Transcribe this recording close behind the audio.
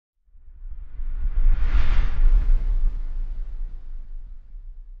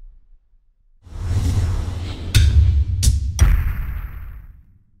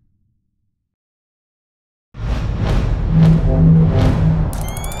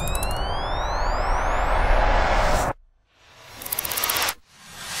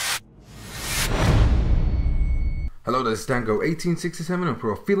Hello, this is Dango1867. Hope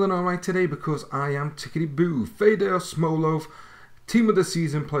you're all feeling alright today because I am tickety-boo. Fedor Smolov, Team of the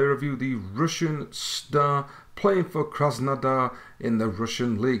Season player review, the Russian star playing for Krasnodar in the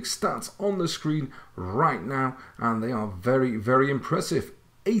Russian League. Stats on the screen right now and they are very, very impressive.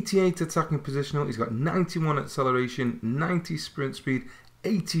 88 attacking positional, he's got 91 acceleration, 90 sprint speed,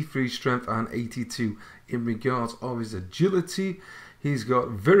 83 strength and 82 in regards of his agility. He's got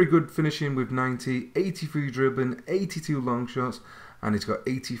very good finishing with 90, 83 dribbling, 82 long shots, and he's got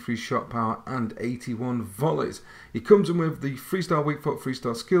 83 shot power and 81 volleys. He comes in with the freestyle weak foot,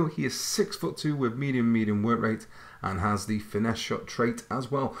 freestyle skill. He is 6'2" with medium work rate and has the finesse shot trait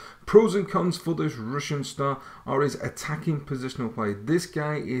as well. Pros and cons for this Russian star are his attacking positional play. This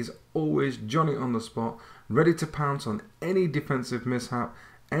guy is always Johnny on the spot, ready to pounce on any defensive mishap,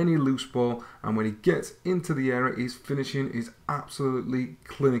 any loose ball, and when he gets into the area, his finishing is absolutely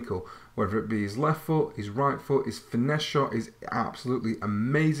clinical. Whether it be his left foot, his right foot, his finesse shot is absolutely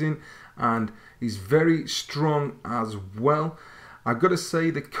amazing, and he's very strong as well. I've got to say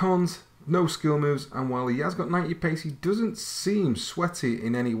the cons, no skill moves, and while he has got 90 pace, he doesn't seem sweaty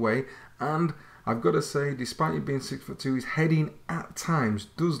in any way, and I've got to say, despite him being 6'2", his heading at times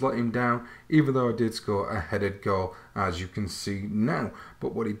does let him down, even though I did score a headed goal, as you can see now.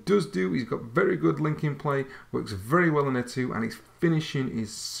 But what he does do, he's got very good linking play, works very well in there too, and his finishing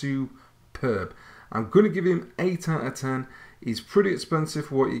is superb. I'm going to give him 8 out of 10. He's pretty expensive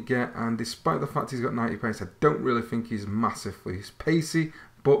for what you get, and despite the fact he's got 90 pace, I don't really think he's massively pacey,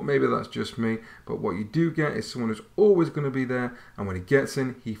 but maybe that's just me. But what you do get is someone who's always going to be there, and when he gets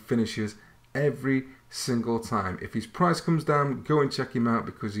in, he finishes every single time. If his price comes down, go and check him out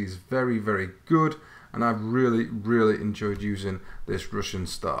because he's very, very good, and I've really enjoyed using this Russian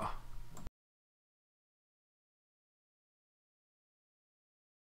star.